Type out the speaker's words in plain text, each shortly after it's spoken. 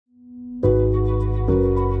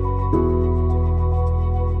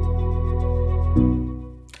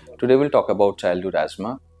Today we'll talk about childhood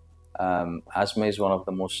asthma. Asthma is one of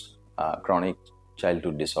the most chronic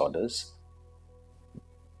childhood disorders.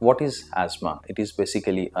 What is asthma? It is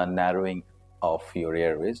basically a narrowing of your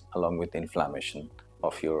airways along with inflammation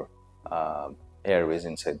of your airways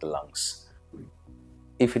inside the lungs.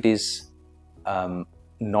 If it is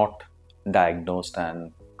not diagnosed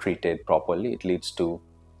and treated properly, it leads to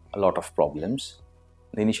a lot of problems.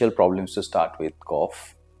 The initial problems to start with: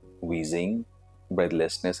 cough, wheezing,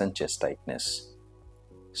 breathlessness, and chest tightness.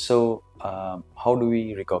 So, how do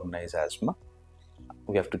we recognize asthma?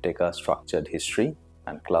 We have to take a structured history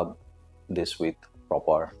and club this with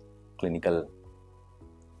proper clinical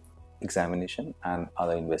examination and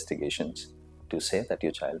other investigations to say that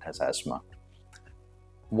your child has asthma.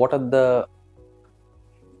 What are the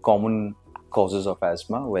common causes of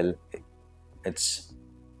asthma? Well, it's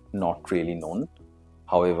not really known.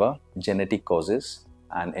 However, genetic causes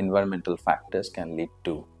and environmental factors can lead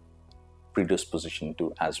to predisposition to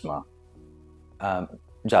asthma.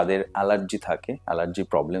 যাদের allergy থাকে, allergy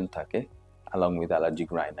problem থাকে, along with allergic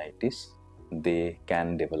rhinitis, they can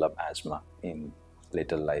develop asthma in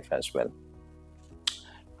later life as well.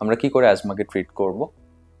 আমরা কি করে asthma-কে treat করব?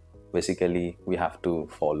 Basically, we have to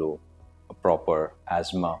follow a proper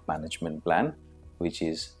asthma management plan, which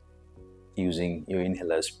is using your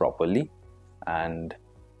inhalers properly and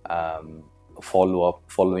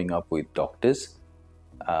following up with doctors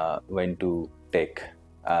when to take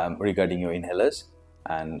regarding your inhalers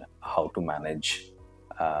and how to manage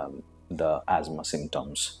the asthma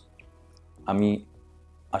symptoms. আমি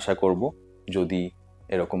আশা করব যদি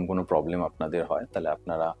এরকম কোনো problem আপনাদের হয় তাহলে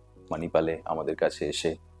আপনারা মানিপালে আমাদের কাছে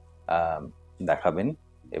এসে দেখাবেন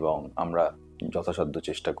এবং আমরা যথাসাধ্য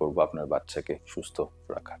চেষ্টা করব আপনার বাচ্চাকে সুস্থ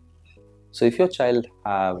রাখার. So if your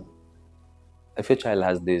child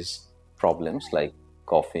has these problems like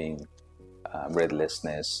coughing,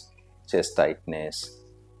 breathlessness, chest tightness,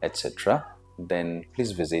 etc., then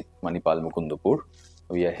please visit Manipal Mukundupur.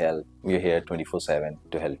 We are here 24/7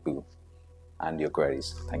 to help you and your queries.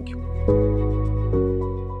 Thank you.